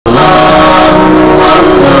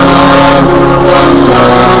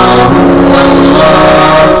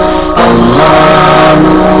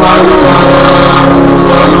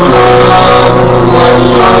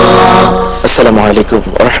আলাইকুম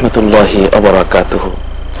ওয়া রাহমাতুল্লাহি ওয়া বারাকাতুহু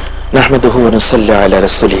নাহমাদুহু ওয়া নুসাল্লি আলা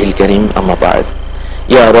রাসূলিহিল কারীম আম্মা বা'দ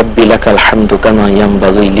ইয়া রাব্বি লাকাল হামদু কামা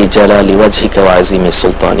ইয়ানবাগি লিজালালি ওয়াজহিকা ওয়া আযীমি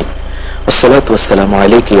সুলতানিক ওয়াসসালাতু ওয়াসসালামু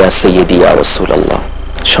আলাইকা ইয়া সাইয়্যিদি ইয়া রাসূলুল্লাহ।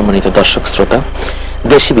 সম্মানিত দর্শক শ্রোতা,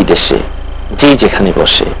 দেশে বিদেশে যে যেখানে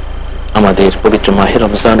বসে আমাদের পবিত্র মাহে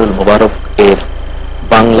রমজানুল মুবারক এর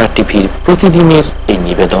বাংলা টিভির প্রতিদিনের এই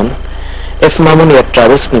নিবেদন এফ মামুনিয়া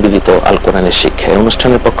ট্রাভেলস নিবেদিত আল কোরআনের শিক্ষা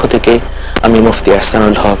অনুষ্ঠানের পক্ষ থেকে আমি মুফতি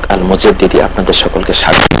আহসানুল হক আল মুজাদ্দিদি আপনাদের সকলকে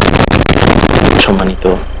স্বাগত। সম্মানিত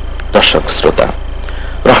দর্শক শ্রোতা,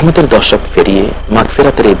 রহমতের দশক ফেরিয়ে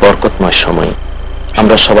মাগফিরাতের এই বরকতময় সময়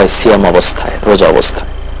আমরা সবাই সিয়াম অবস্থায়, রোজা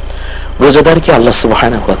অবস্থায়। রোজাদারকে আল্লাহ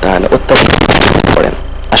সুবহানাহু ওয়া তাআলা অত্যন্ত করেন।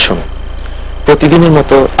 আসুন প্রতিদিনের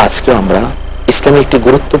মতো আজকেও আমরা ইসলামের একটি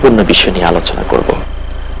গুরুত্বপূর্ণ বিষয় নিয়ে আলোচনা করব।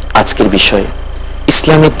 আজকের বিষয়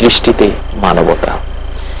ইসলামের দৃষ্টিতে মানবতা।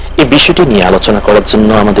 এই বিষয়টি নিয়ে আলোচনা করার জন্য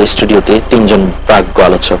আমাদের স্টুডিওতে তিনজন প্রাজ্ঞ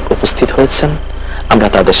আলোচক উপস্থিত হয়েছেন। আমরা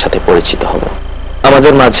তাদের সাথে পরিচিত হব।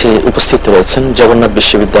 আমাদের মাঝে উপস্থিত রয়েছেন জগন্নাথ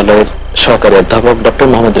বিশ্ববিদ্যালয়ের সহকারী অধ্যাপক ডক্টর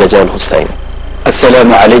মোহাম্মদ রেজাউল হোসাইন।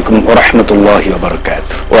 আসসালামু আলাইকুম ওয়া রাহমাতুল্লাহি ওয়া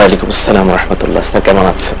বারাকাতুহু। ওয়া আলাইকুম আসসালাম ওয়া রাহমাতুল্লাহ। স্যার কেমন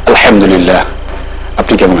আছেন? আলহামদুলিল্লাহ,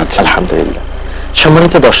 আপনি কেমন আছেন? আলহামদুলিল্লাহ।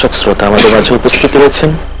 সম্মানিত দর্শক শ্রোতা, আমাদের মাঝে উপস্থিত রয়েছেন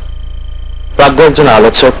প্রাজ্ঞ একজন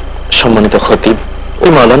আলোচক, সম্মানিত খতিব ও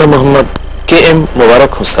মাওলানা মোহাম্মদ কে এম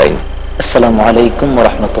মোবারক হোসাইন। আসসালামু আলাইকুম ওয়া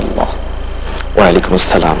রাহমাতুল্লাহ। ওয়া আলাইকুম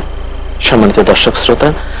আসসালাম। সম্মানিত দর্শক শ্রোতা,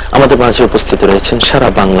 আমাদের মাঝে উপস্থিত রয়েছেন সারা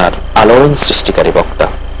বাংলার আলোড়ন সৃষ্টিকারী বক্তা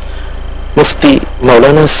মুফতি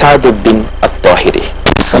মাওলানা সাদউদ্দিন আত-তাহিরি।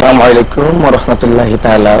 আসসালামু আলাইকুম ওয়া রাহমাতুল্লাহি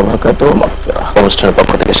তাআলা ওয়া বারাকাতুহু। মাগফিরাহ। অনুষ্ঠানের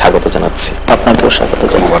পক্ষ থেকে স্বাগত জানাচ্ছি। আপনাকেও স্বাগত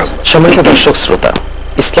জানাই। সম্মানিত দর্শক শ্রোতা,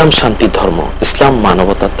 ইসলাম শান্তির ধর্ম, ইসলাম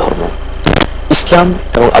মানবতার ধর্ম। ইসলাম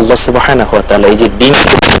এবং আল্লাহ সুবহানাহু ওয়া তাআলা এই যে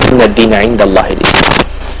দ্বীন ইনদাল্লাহিল ইসলাম,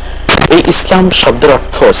 এই ইসলাম শব্দের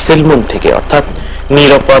অর্থ সিলমুন থেকে, অর্থাৎ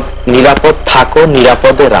নিরাপদ থাকো,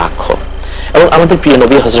 নিরাপদে রাখো। এবং আমাদের প্রিয়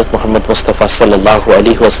নবী হযরত মুহাম্মদ মুস্তাফা সাল্লাল্লাহু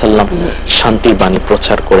আলাইহি ওয়াসাল্লাম শান্তির বাণী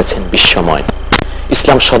প্রচার করেছেন বিশ্বময়।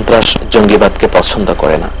 ইসলাম সন্ত্রাস, জঙ্গিবাদকে পছন্দ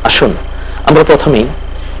করে না। আসুন আমরা প্রথমেই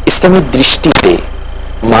ইসলামের দৃষ্টিতে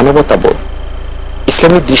মানবতাবোধ,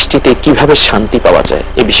 ইসলামের দৃষ্টিতে কিভাবে শান্তি পাওয়া যায়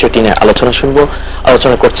এই বিষয়টি নিয়ে আলোচনা শুনব।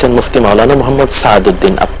 আলোচনা করছেন মুফতি মাওলানা মোহাম্মদ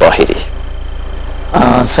সাদউদ্দিন আত-তাহিরি।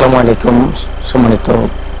 আসসালামু আলাইকুম সম্মানিত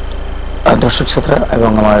দর্শক শ্রোতা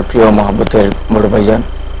এবং আমার প্রিয় মহব্বতের বড় ভাইজান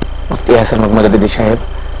মুফতি আহসানুল হোque মুজাদ্দিদি সাহেব,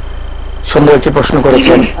 সুন্দর একটি প্রশ্ন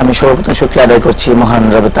করেছেন। আমি সর্বপ্রথম শুকরিয়া আদায় করছি মহান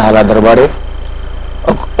রব তাআলা দরবারে,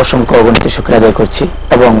 অসংখ্য অগণিত শুকরিয়া আদায় করছি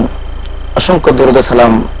এবং অসংখ্য দরুদ ও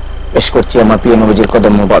সালাম পেশ করছি আমার প্রিয় নবীজির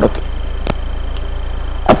কদম মোবারকে।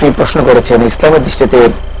 আপনি প্রশ্ন করেছেন ইসলামের দৃষ্টিতে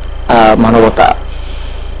মানবতা।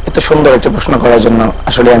 এত সুন্দর একটি প্রশ্ন করার জন্য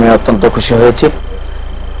আসলে আমি অত্যন্ত খুশি হয়েছি।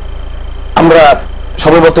 আমরা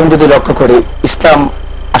সর্বপ্রথম যদি লক্ষ্য করি, ইসলাম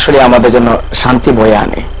আসলে আমাদের জন্য শান্তি বয়ে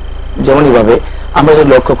আনে। যেমনই ভাবে আমরা যদি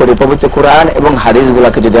লক্ষ্য করি পবিত্র কোরআন এবং হাদিস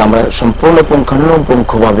গুলাকে যদি আমরা সম্পূর্ণ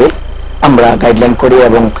পুঙ্খানুপুঙ্খভাবে আমরা গাইডলাইন করি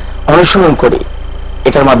এবং অনুসরণ করি,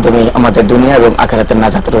 এটার মাধ্যমে আমাদের দুনিয়া এবং আখিরাতের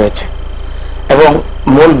নাজাত রয়েছে। এবং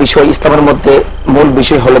মূল বিষয়, ইসলামের মধ্যে মূল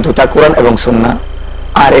বিষয় হলো দুটা, কোরআন এবং সুন্নাহ।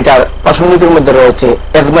 আর এটার প্রাসঙ্গিকের মধ্যে রয়েছে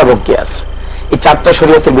ইজমা এবং কিয়াস। এই চারটা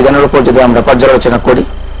শরীয়তের বিধানের উপর যদি আমরা পর্যালোচনা করি,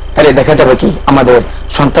 তাহলে দেখা যাবে কি আমাদের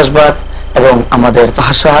সন্ত্রাসবাদ এবং আমাদের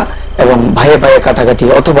ফাহশা এবং ভাইয়ে ভাইয়ে কাটাকাটি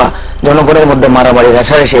অথবা জনগণের মধ্যে মারামারি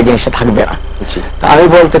রেষারেষি এই জিনিসটা থাকবে না। তা আমি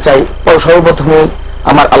বলতে চাই, সর্বপ্রথমে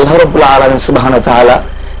আমার আল্লাহ রাব্বুল আলামিন সুবহানাহু ওয়া তাআলা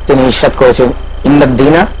তিনি ইরশাদ করেছেন ইন্নাদ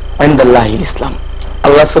দীনা ইনদাল্লাহিল ইসলাম।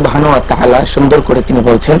 আল্লাহ সুবহানাহু ওয়া তাআলা সুন্দর করে তিনি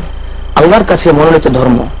বলছেন, আল্লাহর কাছে মনোনীত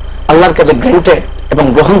ধর্ম, আল্লাহর কাছে গ্র্যান্টেড এবং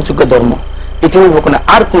গ্রহণযোগ্য ধর্ম পৃথিবীর বুকে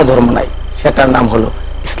আর কোনো ধর্ম নাই, সেটার নাম হলো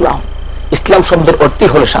ইসলাম। ইসলাম শব্দের অর্থই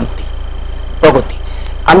হলো শান্তি, প্রগতি।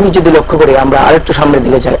 আমি যদি লক্ষ্য করি, আমরা আরেকটু সামনের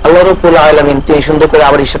দিকে যাই, আল্লাহ রাব্বুল আলামিন তিনি সুন্দর করে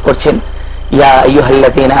আবার ইরশাদ করছেন, ইয়া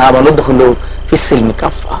আইয়ুহাল্লাযীনা আমানু দুখুলু ফিস-সিলমি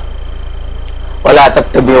কাফা ওয়া লা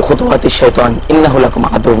তাত্তাবিউ খুতুওয়াতিশ শাইতান ইন্নাহু লাকুম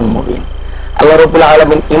আদুউম মুবিন। আল্লাহ রাব্বুল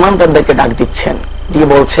আলামিন ঈমানদারদেরকে ডাক দিচ্ছেন, দিয়ে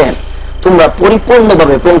বলছেন তোমরা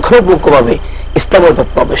পরিপূর্ণভাবে পুঙ্খানুপুঙ্খভাবে ইসলামের উপর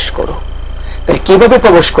প্রবেশ করো। তাহলে কিভাবে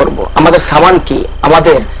প্রবেশ করব? আমাদের সামান কি,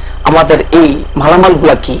 আমাদের এই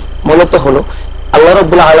মালামালগুলা কি? মূলত হলো আল্লাহ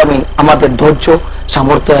রাব্বুল আলামিন আমাদের ধৈর্য,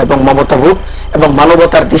 সামর্থ্য এবং মমতাবোধ এবং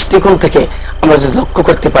মানবতার দৃষ্টিকোণ থেকে আমরা যদি লক্ষ্য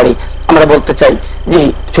করতে পারি, আমরা বলতে চাই যে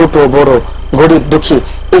ছোট বড়, গরিব দুঃখী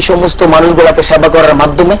এই সমস্ত মানুষগুলাকে সেবা করার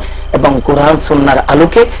মাধ্যমে এবং কোরআন সুন্নাহর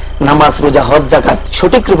আলোকে নামাজ, রোজা, হজ, যাকাত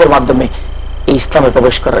সঠিক রূপের মাধ্যমে এই ইসলামে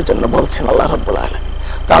প্রবেশ করার জন্য বলছেন আল্লাহ রাব্বুল আলামিন।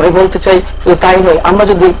 তো আমি বলতে চাই শুধু তাই নয়, আমরা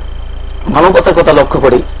যদি মানবতার কথা লক্ষ্য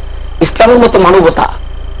করি, ইসলামের মতো মানবতা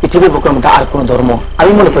পৃথিবীর বুকের মধ্যে আর কোন ধর্ম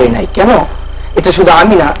আমি মনে করি নাই। কেন? এটা শুধু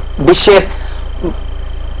আমি না, বিশ্বের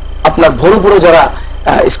আপনার বড় বড় যারা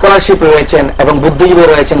স্কলারশিপ রয়েছেন এবং বুদ্ধিজীবী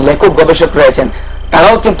রয়েছেন, লেখক গবেষক রয়েছেন,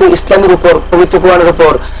 তারাও কিন্তু ইসলামের উপর, পবিত্র কোরআনের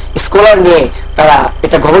উপর স্কলার নিয়ে তারা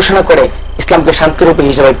এটা গবেষণা করে ইসলামকে শান্তিরূপী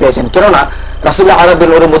হিসেবে পেয়েছেন। কেননা রাসূলুল্লাহ আরবিন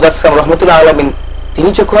ওর মুদাসসাম রহমতুল্লাহ আলামিন তিনি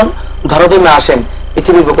যখন ধরাধামে আসেন,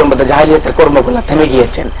 পৃথিবীর বুকের মধ্যে জাহেলিয়াতের কর্মগুলা থেমে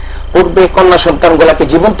গিয়েছেন। পূর্বে কন্যা সন্তানগুলাকে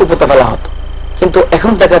জীবন্ত পুঁতে ফেলা হতো, কিন্তু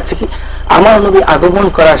এখন দেখা যাচ্ছে কি আমার নবী আগমন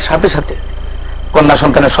করার সাথে সাথে কন্যা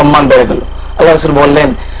সন্তানের সম্মান বেড়ে গেল। আল্লাহ রাসূল বললেন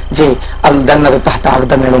যে আল জান্নাতু তাহতা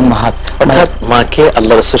আকদামিল উম্মাহাত, অর্থাৎ মাকে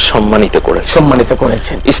আল্লাহ রাসূল সম্মানিত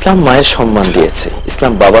করেছেন। ইসলাম মায়ের সম্মান দিয়েছে,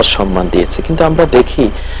 ইসলাম বাবার সম্মান দিয়েছে, কিন্তু আমরা দেখি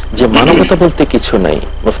যে মানবতা বলতে কিছু নাই।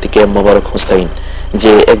 মুফতি কে মোবারক হুসাইন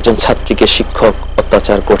যে একজন ছাত্রীকে শিক্ষক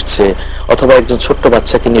অত্যাচার করছে অথবা একজন ছোট্ট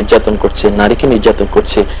বাচ্চাকে নির্যাতন করছে, নারীকে নির্যাতন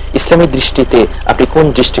করছে, ইসলামী দৃষ্টিতে আপনি কোন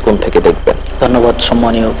দৃষ্টিকোণ থেকে দেখবেন? ধন্যবাদ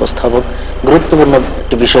সম্মানীয় উপস্থাপক, গুরুত্বপূর্ণ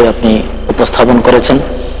একটি বিষয় আপনি উপস্থাপন করেছেন।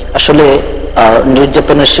 আসলে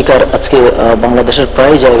নির্যাতনের শিকার আজকে বাংলাদেশের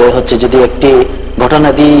প্রায় জায়গায় হচ্ছে। যদি একটি ঘটনা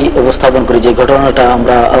দিয়ে উপস্থাপন করি, যে ঘটনাটা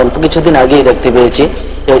আমরা অল্প কিছুদিন আগেই দেখতে পেয়েছি,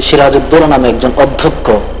 সিরাজউদ্দৌলা নামে একজন অধ্যক্ষ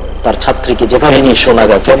তার ছাত্রীকে যেভাবে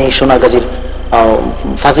সোনাগাজীর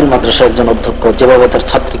ফাজিল মাদ্রাসার একজন অধ্যক্ষ যেভাবে তার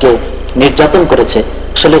ছাত্রীকে নির্যাতন করেছে,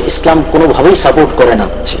 আসলে ইসলাম কোনোভাবেই সাপোর্ট করে না।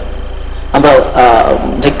 আমরা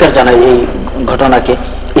ধিক্কার জানাই এই ঘটনাকে।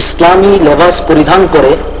 ইসলামী লেবাস পরিধান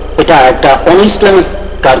করে এটা একটা অনইসলামিক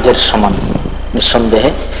কার্যের সমান। নিঃসন্দেহে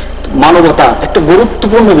মানবতা একটা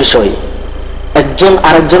গুরুত্বপূর্ণ বিষয়। একজন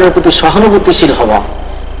আরেকজনের প্রতি সহানুভূতিশীল হওয়া,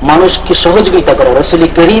 মানুষকে সহযোগিতা করা। রাসূল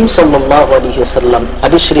করিম সাল্লাল্লাহু আলাইহি ওয়াসাল্লাম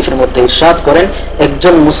হাদিস শরীফের মধ্যে ইরশাদ করেন,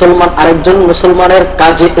 একজন মুসলমান আরেকজন মুসলমানের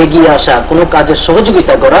কাজে এগিয়ে আসা, কোনো কাজে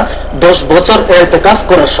সহযোগিতা করা 10 বছর ইতিকাফ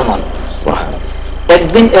করার সমান।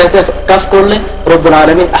 একদিন ইতিকাফ করলে রব্বুল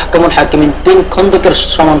আলামিন আহকামুল হাকিমিন 3 খন্দকের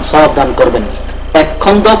সমান সওয়াব দান করবেন। এক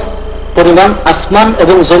খন্দক পরিমাণ আসমান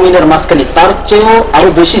এবং জমিনের মাঝখানে, তার চেয়েও আরো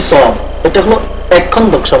বেশি সওয়াব। এটা হলো এক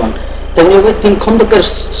খন্দক সমান। তেমনি ভাবে 3 খন্দকের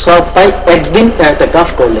সওয়াব পাই একদিন ইতিকাফ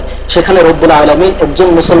করলে। সেখানে রব্বুল আলামিন একজন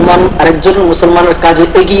মুসলমান আরেকজন মুসলমানের কাজে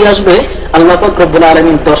এগিয়ে আসবে, আল্লাহ পাক রব্বুল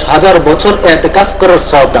আলামিন 10,000 বছর ইতিকাফ করার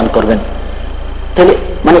সওয়াব দান করবেন। তাহলে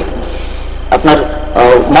মানে আপনার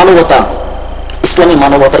মানবতা, ইসলামী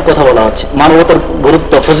মানবতার কথা বলা হচ্ছে, মানবতার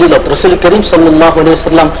গুরুত্ব, ফজিলত। রাসূল করিম সাল্লাল্লাহু আলাইহি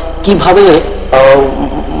ওয়াসাল্লাম কিভাবে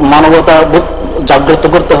মানবতা জাগ্রত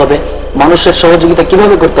করতে হবে, মানুষের সহযোগিতা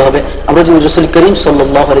কিভাবে করতে হবে। আমরা যদি রাসূল করিম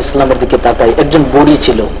সাল্লাল্লাহু আলাইহি ওয়াসাল্লামের দিকে তাকাই, একজন বুড়ি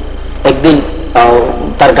ছিল, একদিন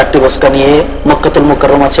তার গাট্টি বস্কা নিয়ে মক্কাতুল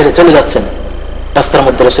মুকাররমা ছেড়ে চলে যাচ্ছেন। রাস্তার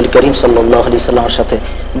মধ্যে রাসূল করিম সাল্লাল্লাহু আলাইহি ওয়াসাল্লামের সাথে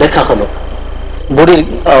দেখা হলো। বুড়ির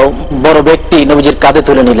বড় ব্যক্তি নবীজির কাঁধে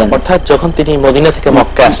তুলে নিলেন। অর্থাৎ যখন তিনি মদিনা থেকে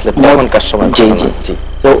মক্কা আসলেন তখনকার সময়। জি জি জি।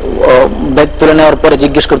 তো ব্যাগ তুলে নেওয়ার পরে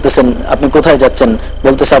জিজ্ঞেস করতেছেন, আপনি কোথায় যাচ্ছেন?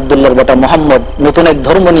 বলতেছে, আব্দুল্লাহর বেটা মুহাম্মদ নতুন এক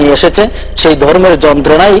ধর্ম নিয়ে এসেছে, সেই ধর্মের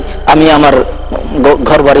যন্ত্রণায় আমি আমার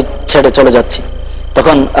ঘর বাড়ি ছেড়ে চলে যাচ্ছি।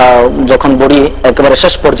 তখন যখন বুড়ি একেবারে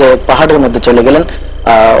শেষ পর্যায়ে পাহাড়ের মধ্যে চলে গেলেন,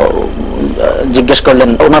 জিজ্ঞেস করলেন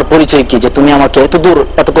ওনার পরিচয় কি, যে তুমি আমাকে এত দূর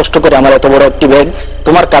এত কষ্ট করে আমার এত বড় একটি ব্যাগ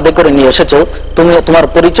তোমার কাঁধে করে নিয়ে এসেছো, তুমি তোমার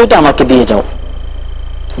পরিচয়টা আমাকে দিয়ে যাও।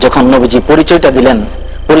 যখন নবীজি পরিচয়টা দিলেন,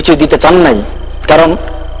 পরিচয় দিতে চান নাই, কারণ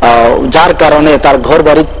যার কারণে তার ঘর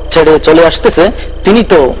বাড়ি ছেড়ে চলে আসতেছে তিনি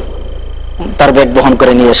তো তার ব্যাগ বহন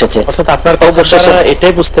করে নিয়ে এসেছে। অর্থাৎ আপনার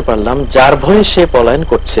এটাই বুঝতে পারলাম, যার ভয়ে সে পলায়ন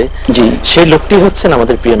করছে, জি, সেই লোকটি হচ্ছেন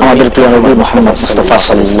আমাদের প্রিয় নবী মুহাম্মদ মুস্তাফা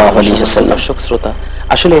সাল্লাল্লাহু আলাইহি ওয়াসাল্লাম। দর্শক শ্রোতা,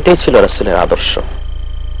 আসলে এটাই ছিল রাসূলের আদর্শ।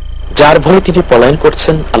 যার ভয়ে তিনি পলায়ন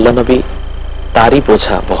করছেন, আল্লাহ নবী তারই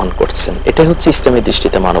বোঝা বহন করছেন। এটাই হচ্ছে ইসলামের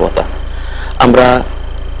দৃষ্টিতে মানবতা। আমরা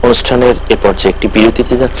অনুষ্ঠানের এ পর্যায়ে একটি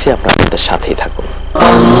বিরতিতে যাচ্ছি, আপনারা আমাদের সাথেই থাকুন।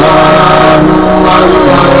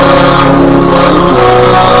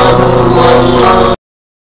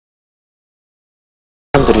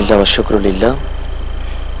 আলহামদুলিল্লাহ ওয়া শুকরুলিল্লাহ।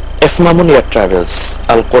 এফ মামুনিয়া ট্রাভেলস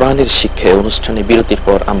আল কোরআনের শিক্ষায় অনুষ্ঠানে বিরতির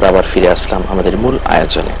পর আমরা আবার ফিরে আসলাম আমাদের মূল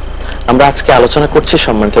আয়োজনে। আমরা আজকে আলোচনা করছি,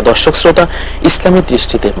 সম্মানিত দর্শক শ্রোতা, ইসলামী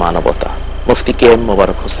দৃষ্টিতে মানবতা। মুফতি কে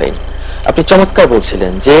মোবারক হুসাইন, আপনি চমৎকার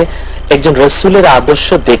বলছিলেন যে একজন রাসূলের আদর্শ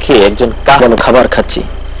দেখে একজন খাবার খাচ্ছি,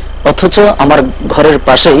 অথচ আমার ঘরের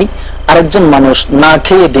পাশেই আরেকজন মানুষ না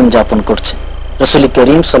খেয়ে দিন যাপন করছে। রাসূল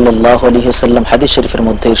করিম সাল্লাল্লাহু আলাইহি ওয়াসাল্লাম হাদিস শরীফের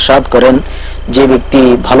মধ্যে ইরশাদ করেন, যে ব্যক্তি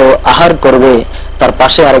ভালো আহার করবে তার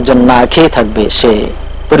পাশে আরেকজন না খেয়ে থাকবে, সে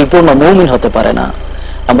পরিপূর্ণ মুমিন হতে পারে না।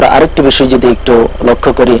 আমরা আরেকটি বিষয় যদি একটু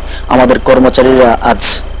লক্ষ্য করি, আমাদের কর্মচারীরা আজ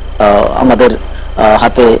আমাদের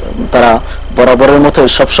হাতে তারা বরাবরের মতো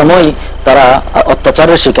সবসময় তারা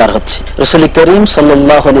অত্যাচারের শিকার হচ্ছে। রাসূল করিম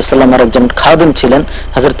সাল্লাল্লাহু আলাইহি সাল্লামের একজন খাদিম ছিলেন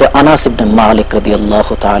হযরত আনাস ইবনে মালিক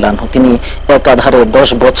রাদিয়াল্লাহু তাআলা আনহু। তিনি একাধারে 10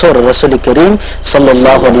 বছর রাসূল করিম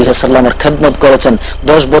সাল্লাল্লাহু আলাইহি সাল্লামের খেদমত করেছেন।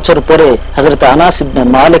 10 বছর পরে হযরত আনাস ইবনে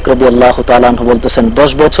মালিক রাদিয়াল্লাহু তাআলা আনহু বলতেছেন,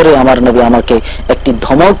 10 বছরে আমার নবী আমাকে একটি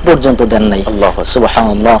ধমক পর্যন্ত দেন নাই। আল্লাহু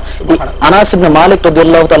সুবহানাল্লাহ। আনাস ইবনে মালিক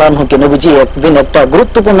রাদিয়াল্লাহু তাআলা আনহুকে নবীজি একদিন একটা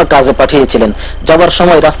গুরুত্বপূর্ণ কাজে পাঠিয়েছিলেন। যাবার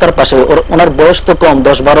সময় রাস্তার পাশে, ওনার বয়স তো কম,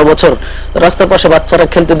 10-12 বছর, রাস্তার পাশে বাচ্চারা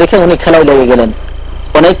খেলতে দেখে উনি খেলায় লেগে গেলেন।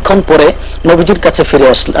 অনেকক্ষণ পরে নবীজির কাছে ফিরে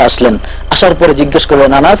আসলেন। আসার পরে জিজ্ঞেস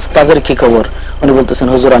করলেন, আনাস, কাজের কি খবর? উনি বলতেছেন,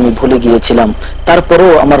 হুজুর আমি ভুলে গিয়েছিলাম।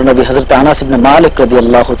 তারপরেও আমার নবী হযরত আনাস ইবনে মালিক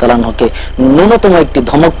রাদিয়াল্লাহু তাআলা আনহুকে ন্যূনতম একটি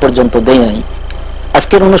ধমক পর্যন্ত দেয় নাই।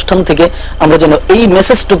 আজকের অনুষ্ঠান থেকে আমরা যেন এই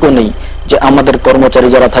মেসেজটুকু নেই যে আমাদের কর্মচারী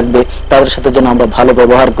যারা থাকবে তাদের সাথে যেন আমরা ভালো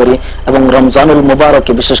ব্যবহার করি, এবং রমজানুল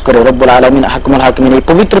মুবারকে বিশেষ করে রব্বুল আলামিন হাকিমুল হাকিমিন এই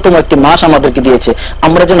পবিত্রতম একটি মাস আমাদেরকে দিয়েছে,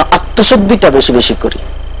 আমরা যেন আত্মশুদ্ধিটা বেশি বেশি করি।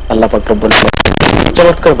 আল্লাহ পাক রব্বুল আলামিন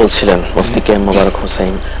চমৎকার বলছিলেন মুফতি কে মোবারক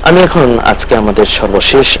হোসেন। আমি এখন আজকে আমাদের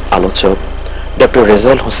সর্বশেষ আলোচক ডক্টর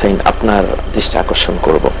রেজাউল হোসেন আপনার দৃষ্টি আকর্ষণ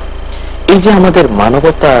করব। এই যে আমাদের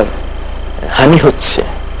মানবতার হানি হচ্ছে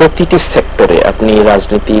প্রতিটি সেক্টরে, আপনি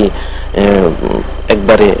রাজনীতি,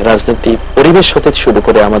 একবারে রাজনীতি পরিবেশ হতে শুরু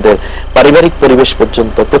করে আমাদের পারিবারিক পরিবেশ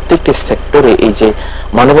পর্যন্ত প্রত্যেকটি সেক্টরে এই যে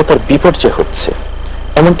মানবতার বিপর্যয় হচ্ছে,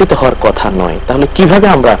 এমনটি তো হওয়ার কথা নয়। তাহলে কিভাবে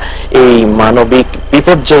আমরা এই মানবিক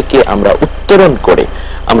বিপর্যয়কে আমরা উত্তরণ করে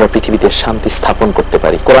আমরা পৃথিবীতে শান্তি স্থাপন করতে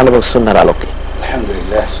পারি কোরআন এবং সুন্নাহর আলোকে?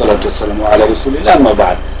 আলহামদুলিল্লাহ, সালাতু ওয়াসসালামু আলা রাসূলিল্লাহ, আম্মা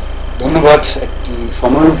বাদ। ধন্যবাদ। একটি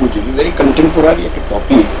সময় উপযোগী, ভেরি কন্টেম্পোরারি একটা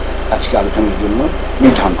টপিক আজকে আলোচনার জন্য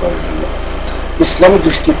নির্ধারণ করার জন্য। ইসলামের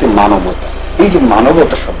দৃষ্টিতে মানবতা, এই যে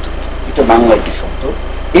মানবতা শব্দটি, এটা বাংলা একটি শব্দ,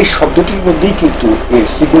 এই শব্দটির মধ্যেই কিন্তু এর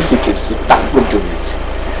সিগনিফিকেন্স, তাৎপর্য রয়েছে।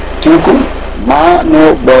 কিরকম?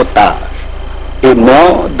 মানবতা, এই ম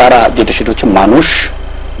দ্বারা যেটা, সেটা হচ্ছে মানুষ,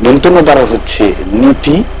 দন্তন্য দ্বারা হচ্ছে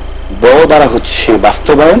নীতি, ব দ্বারা হচ্ছে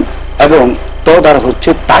বাস্তবায়ন, এবং ত দ্বারা হচ্ছে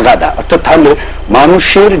তাগাদা। অর্থাৎ তাহলে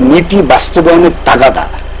মানুষের নীতি বাস্তবায়নের তাগাদা,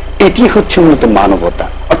 এটি হচ্ছে মূলত মানবতা।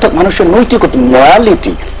 অর্থাৎ মানুষের নৈতিকতা,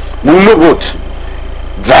 মরালিটি, মূল্যবোধ,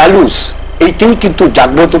 ভ্যালুস, এইটাই কিন্তু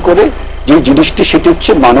জাগ্রত করে যে জিনিসটি, সেটি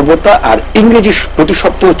হচ্ছে মানবতা। আর ইংরেজি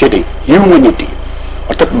প্রতিশব্দ হচ্ছে এটি হিউম্যানিটি,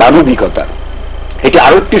 অর্থাৎ মানবিকতা। এটি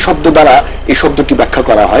আরো একটি শব্দ দ্বারা এই শব্দটি ব্যাখ্যা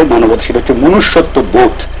করা হয় মানবতা, সেটা হচ্ছে মনুষ্যত্ব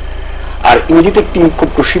বোধ। আর ইংরেজিতে একটি খুব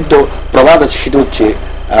প্রসিদ্ধ প্রবাদ আছে, সেটা হচ্ছে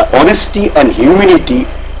honesty and humanity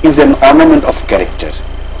is an ornament of character.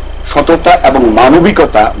 সততা এবং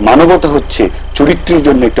মানবিকতা, মানবতা হচ্ছে চরিত্রের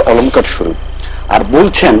জন্য একটা অলংকার স্বরূপ। আর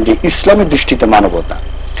বলছেন যে ইসলামের দৃষ্টিতে মানবতা,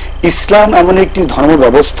 ইসলাম এমন একটি ধর্ম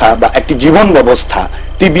ব্যবস্থা বা একটি জীবন ব্যবস্থা,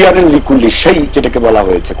 তিবিয়ানের লিকুল্লি সেই, যেটাকে বলা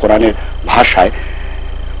হয়েছে কোরআনের ভাষায়।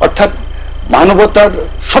 অর্থাৎ মানবতার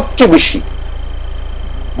সবচেয়ে বেশি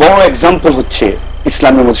বড় এক্সাম্পল হচ্ছে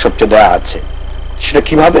ইসলামের মধ্যে সবচেয়ে দেয়া আছে। সেটা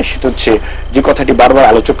কিভাবে? সেটা হচ্ছে যে কথাটি বারবার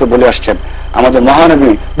আলোচকরা বলে আসছেন, আমাদের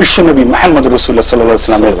মহানবী বিশ্বনবী মুহাম্মদ রাসূলুল্লাহ সাল্লাল্লাহু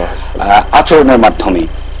আলাইহি ওয়াসাল্লামের আচরণের মাধ্যমে।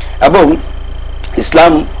 এবং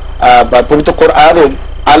ইসলাম পবিত্র কোরআনের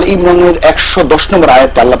আল ইমরানের 110 নম্বর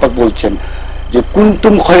আয়াতে আল্লাহ পাক বলছেন যে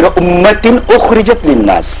কুনতুম খায়রা উম্মাতিন উখরিজাত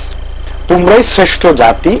লিন-নাস, তোমরাই শ্রেষ্ঠ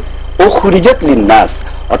জাতি, উখরিজাত লিন-নাস।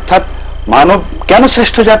 অর্থাৎ মানব কেন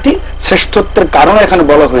শ্রেষ্ঠ জাতি? শ্রেষ্ঠত্বের কারণ এখানে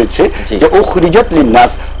বলা হয়েছে যে উখরিজাত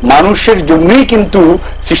লিন-নাস, মানুষের জন্যই কিন্তু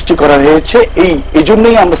সৃষ্টি করা হয়েছে, এই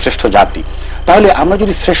জন্যই আমরা শ্রেষ্ঠ জাতি। তাহলে আমরা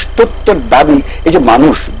যদি শ্রেষ্ঠত্বের দাবি, এই যে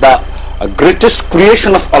মানুষ, দা গ্রেটেস্ট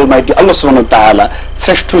ক্রিয়েশন অফ অলমাইটি আল্লাহ সুবহানাহু ওয়া তাআলা,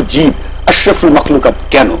 শ্রেষ্ঠ জীব, আশরাফুল মাখলুকাত,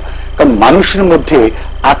 কেন? কারণ মানুষের মধ্যে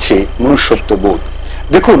আছে মনুষ্যত্ব বোধ।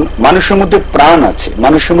 দেখুন, মানুষের মধ্যে প্রাণ আছে,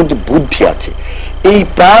 মানুষের মধ্যে বুদ্ধি আছে। এই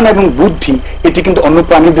প্রাণ এবং বুদ্ধি, এটি কিন্তু অন্য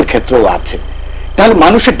প্রাণীদের ক্ষেত্রেও আছে। তাহলে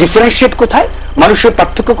মানুষের ডিফারেন্সিয়েট কোথায়? মানুষের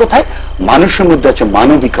পার্থক্য কোথায়? মানুষের মধ্যে আছে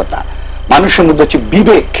মানবিকতা, মানুষের মধ্যে আছে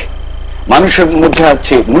বিবেক, মানুষের মধ্যে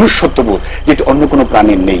আছে মনুষ্যত্ববোধ, যেটি অন্য কোনো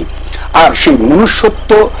প্রাণীর নেই। আর সেই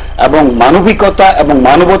মনুষ্যত্ব এবং মানবিকতা এবং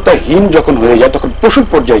মানবতাহীন যখন হয়ে যায়, তখন পশুর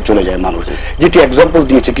পর্যায়ে চলে যায় মানুষ। যেটি এক্সাম্পল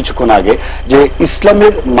দিয়েছে কিছুক্ষণ আগে, যে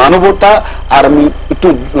ইসলামের মানবতা, আর আমি একটু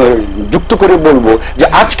যুক্ত করে বলবো যে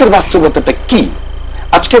আজকের বাস্তবতাটা কি।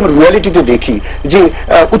 আজকে আমরা রিয়ালিটিতে দেখি যে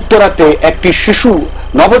উত্তরাতে একটি শিশু,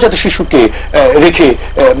 নবজাত শিশুকে রেখে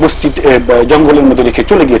বস্তি, জঙ্গলের মধ্যে রেখে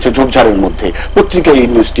চলে গিয়েছে ঝোপঝাড়ের মধ্যে। পত্রিকায় এই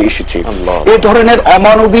নিউজটি এসেছে। এই ধরনের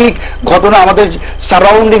অমানবিক ঘটনা আমাদের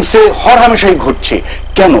সারাউন্ডিংসে হরহামেশাই ঘটছে।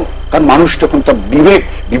 কেন? কারণ মানুষ যখন তার বিবেক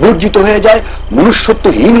বিবর্জিত হয়ে যায়,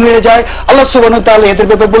 মনুষ্যত্বহীন হয়ে যায়, আল্লাহ সুবহানাহু ওয়া তাআলা এদের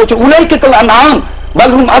ব্যাপারে বলেছে উলাইকা কাল আনআম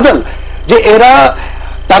বাল হুম আদাল, যে এরা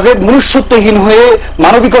তাদের মনুষ্যত্বহীন হয়ে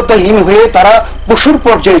মানবিকতাহীন হয়ে তারা পশুর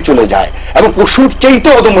পর্যায়ে চলে যায় এবং পশুর চাইতে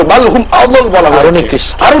অদম্য বালহুম আদল বলা হয়,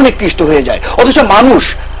 আরো নিকৃষ্ট হয়ে যায়। অথচ মানুষ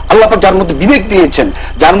আল্লাহ পাক যার মধ্যে বিবেক দিয়েছেন,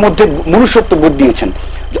 যার মধ্যে মনুষ্যত্ব বোধ দিয়েছেন,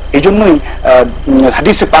 এই জন্যই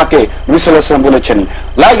হাদিসে পাকে নবী সাল্লাল্লাহু আলাইহি ওয়াসাল্লাম বলেছেন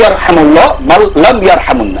লা ইয়ারহামুল্লাহ মান লাম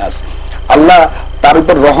ইয়ারহামুন নাস, আল্লাহ তার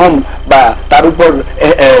উপর রহম বা তার উপর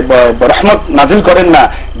রহমত নাজিল করেন না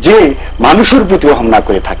যে মানুষের প্রতি রহম না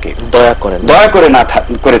করে থাকে, দয়া করে না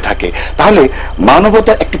করে থাকে। তাহলে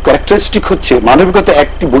মানবতার একটি ক্যারেক্টারিস্টিক হচ্ছে, মানবিকতা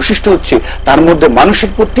একটি বৈশিষ্ট্য হচ্ছে তার মধ্যে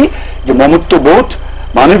মানুষের প্রতি যে মমত্ব বোধ,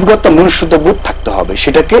 মানবিকতা, মনুষ্যত্ব বোধ থাকতে হবে,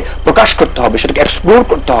 সেটাকে প্রকাশ করতে হবে, সেটাকে এক্সপ্লোর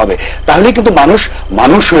করতে হবে। তাহলে কিন্তু মানুষ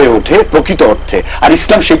মানুষ হয়ে ওঠে প্রকৃত অর্থে। আর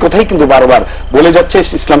ইসলাম সেই কথাই কিন্তু বারবার বলে যাচ্ছে,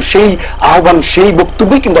 ইসলাম সেই আহ্বান, সেই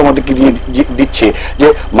বক্তব্যই কিন্তু আমাদেরকে দিচ্ছে যে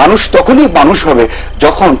মানুষ তখনই মানুষ হবে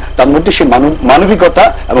যখন তার মধ্যে সেই মানবিকতা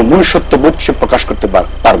এবং মনুষ্যত্ব বোধ সে প্রকাশ করতে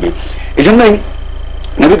পারবে। এই জন্যই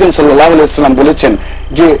নবী করিম সাল্লাল্লাহু আলাইহি ওয়াসাল্লাম বলেছেন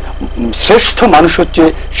যে শ্রেষ্ঠ মানুষ হচ্ছে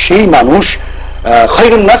সেই মানুষ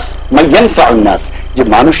খায়রুন নাস মান ইয়ানফাউন নাস, যে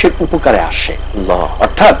মানুষের উপকারে আসে।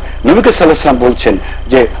 অর্থাৎ নবী সাল্লাল্লাহু আলাইহি ওয়াসাল্লাম বলছেন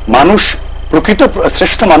যে মানুষ প্রকৃত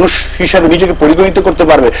শ্রেষ্ঠ মানুষ হিসাবে নিজেকে পরিগণিত করতে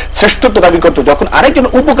পারবে, শ্রেষ্ঠত্ব দাবি করতে যখন আরেকজন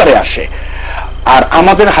উপকারে আসে। আর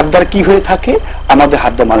আমাদের হাত দ্বারা কি হয়ে থাকে? আমাদের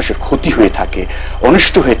হাত দ্বারা মানুষের ক্ষতি হয়ে থাকে,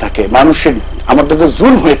 অনিষ্ট হয়ে থাকে, মানুষের আমাদের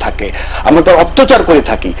জুলম হয়ে থাকে, আমরা তার অত্যাচার করে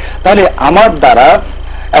থাকি। তাহলে আমার দ্বারা,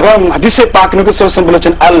 এবং হাদিসে পাক নবী সাল্লাল্লাহু আলাইহি ওয়াসাল্লাম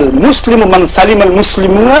বলেছেন আল মুসলিমু মান সালিমাল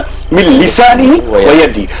মুসলিমুনা মিন লিসানিহি ওয়া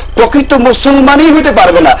ইয়াদিহি, প্রকৃত মুসলমানই হতে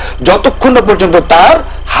পারবে না যতক্ষণ না পর্যন্ত তার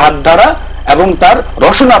হাত দ্বারা এবং তার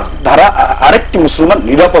রসনা দ্বারা আরেকটি মুসলমান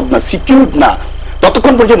নিরাপদ না, সিকিউরড না,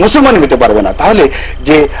 ততক্ষণ পর্যন্ত মুসলমানই হতে পারবে না। তাহলে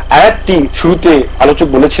যে আয়াতটি শুরুতে আলোচক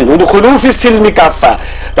বলেছেন উদখুলু ফিস সিলমি কাফা,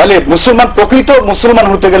 তাহলে মুসলমান, প্রকৃত মুসলমান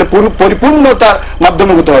হতে গেলে পরিপূর্ণতার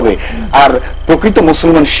মাধ্যমে হতে হবে। আর প্রকৃত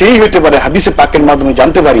মুসলমান সেই হতে পারে, হাদিসে পাকের মাধ্যমে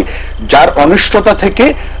জানতে পারি, যার অনিষ্টতা থেকে,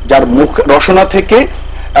 যার মুখ রসনা থেকে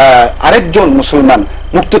আরেকজন মুসলমান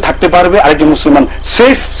মুক্ত থাকতে পারবে, আরেকজন মুসলমান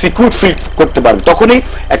সেফ সিকিউর ফিল করতে পারবে। তখনই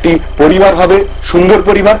একটি পরিবার হবে সুন্দর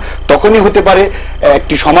পরিবার, তখনই হতে পারে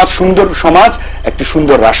একটি সমাজ সুন্দর সমাজ, একটি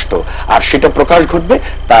সুন্দর রাষ্ট্র। আর সেটা প্রকাশ ঘটবে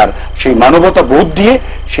তার সেই মানবতা বোধ দিয়ে,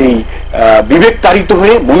 সেই বিবেক তাড়িত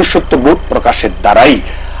হয়ে মনুষ্যত্ব বোধ প্রকাশের দ্বারাই।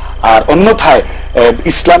 আর অন্যথায়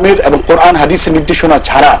ইসলামের এবং কোরআন হাদিসের নির্দেশনা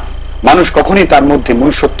ছাড়া মানুষ কখনোই তার মধ্যে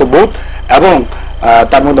মনুষ্যত্ব বোধ এবং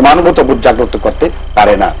তার মধ্যে মানবতা বোধ জাগ্রত করতে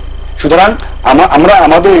পারে না। সুতরাং আমরা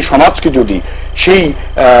আমাদের এই সমাজকে যদি সেই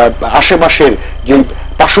আশেপাশের যে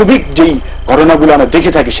পাশবিক যেই ঘটনাগুলো আমরা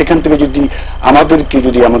দেখে থাকি সেখান থেকে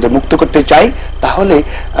যদি আমাদের মুক্ত করতে চাই, তাহলে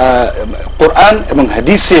কোরআন এবং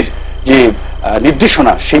হাদিসের যে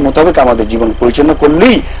নির্দেশনা সেই মোতাবেক আমাদের জীবন পরিচালনা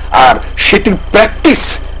করলেই, আর সেটির প্র্যাকটিস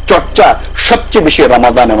চর্চা সবচেয়ে বেশি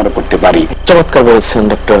রমাদানে আমরা করতে পারি। চমৎকার বলেছেন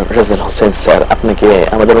ডক্টর রেজাল হোসেন স্যার, আপনাকে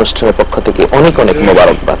আমাদের অনুষ্ঠানের পক্ষ থেকে অনেক অনেক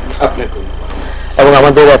মোবারকবাদ। এবং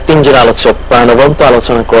আমাদের তিনজন আলোচক প্রাণবন্ত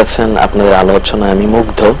আলোচনা করেছেন, আপনাদের আলোচনায় আমি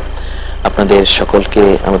মুগ্ধ। আপনাদের সকলকে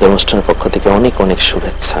আমাদের অনুষ্ঠানের পক্ষ থেকে অনেক অনেক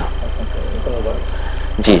শুভেচ্ছা।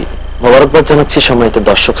 জি, মোবারকবাদ জানাচ্ছি সম্মানিত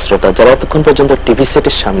দর্শক শ্রোতা যারা এতক্ষণ পর্যন্ত টিভি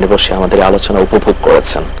সেটের সামনে বসে আমাদের আলোচনা উপভোগ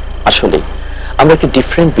করেছেন। আসলে আমরা একটি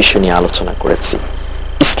ডিফারেন্ট বিষয় নিয়ে আলোচনা করেছি,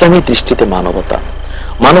 ইসলামী দৃষ্টিতে মানবতা।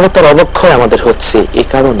 মানবতার অবক্ষয় আমাদের হচ্ছে এই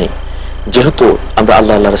কারণে, যেহেতু আমরা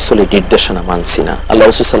আল্লাহ রাসূলের নির্দেশনা মানছি না। আল্লাহ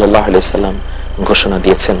রাসূল সাল্লাল্লাহু আলাইহি সাল্লাম ঘোষণা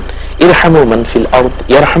দিয়েছেন ইরহামু মান ফিল আরদ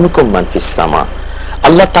ইয়ারহামুকুম মান ফিস সামা,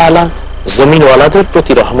 আল্লাহ তাআলা জমিনওয়ালাদের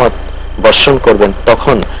প্রতি রহমত বর্ষণ করবেন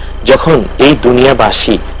তখন যখন এই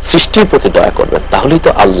দুনিয়াবাসী সৃষ্টির প্রতি দয়া করবেন, তাহলেই তো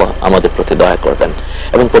আল্লাহ আমাদের প্রতি দয়া করবেন।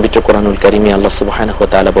 এবং পবিত্র কোরআনুল কারীমে আল্লাহ সুবহানাহু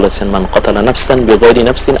ওয়া তাআলা বলেছেন মান কাতালা নাফসান বিগাইরি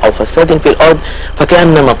নাফসিন আও ফাসাদিন ফিল আরদ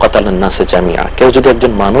ফাকান্নামা কাতালান নাসা জামিআ, কেউ যদি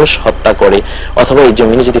একজন মানুষ হত্যা করে অথবা এই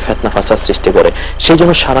জমিনে যদি ফিতনা ফাসাদ সৃষ্টি করে, সেই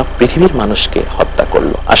জন্য সারা পৃথিবীর মানুষকে হত্যা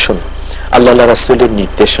করলো। আসুন আল্লাহ রাসূলের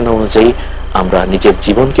নির্দেশনা অনুযায়ী আমরা নিজের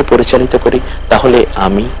জীবনকে পরিচালিত করি, তাহলে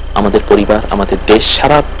আমি, আমাদের পরিবার, আমাদের দেশ,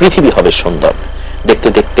 সারা পৃথিবী হবে সুন্দর। দেখতে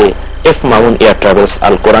দেখতে এফ মামুন এয়ার ট্রাভেলস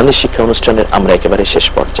আল কোরআনী শিক্ষা অনুষ্ঠানের আমরা একেবারে শেষ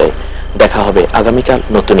পর্যায়ে। দেখা হবে আগামীকাল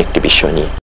নতুন একটি বিষয় নিয়ে।